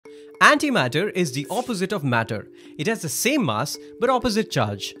Antimatter is the opposite of matter. It has the same mass but opposite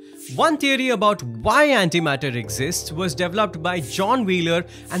charge. One theory about why antimatter exists was developed by John Wheeler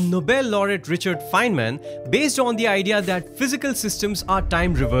and Nobel laureate Richard Feynman based on the idea that physical systems are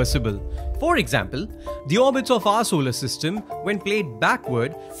time reversible. For example, the orbits of our solar system, when played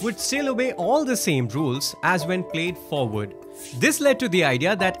backward, would still obey all the same rules as when played forward. This led to the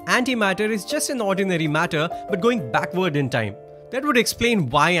idea that antimatter is just an ordinary matter but going backward in time. That would explain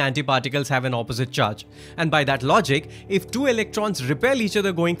why antiparticles have an opposite charge. And by that logic, if two electrons repel each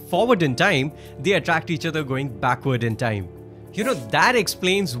other going forward in time, they attract each other going backward in time. That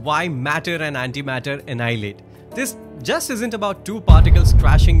explains why matter and antimatter annihilate. This just isn't about two particles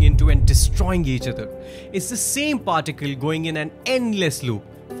crashing into and destroying each other. It's the same particle going in an endless loop,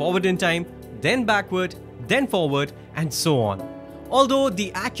 forward in time, then backward, then forward, and so on. Although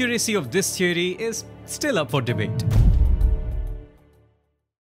the accuracy of this theory is still up for debate.